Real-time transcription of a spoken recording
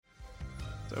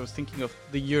I was thinking of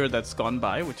the year that's gone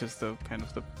by, which is the kind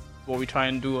of what we try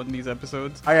and do on these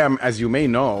episodes. I am, as you may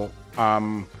know,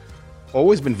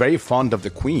 always been very fond of the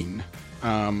Queen.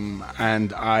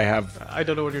 And I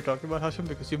don't know what you're talking about, Hashem,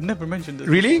 because you've never mentioned this.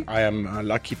 Really? I am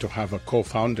lucky to have a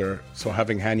co-founder, so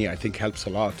having Hani, I think, helps a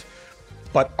lot.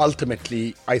 But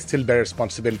ultimately, I still bear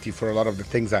responsibility for a lot of the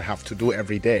things I have to do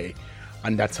every day,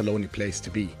 and that's a lonely place to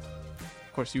be.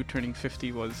 Of course, you turning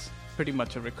 50 was pretty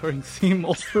much a recurring theme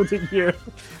all through the year.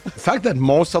 The fact that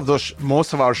most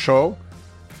of our show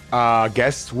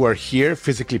guests were here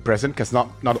physically present, because not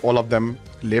all of them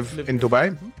live in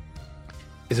Dubai,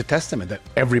 is a testament that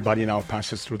everybody now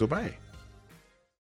passes through Dubai.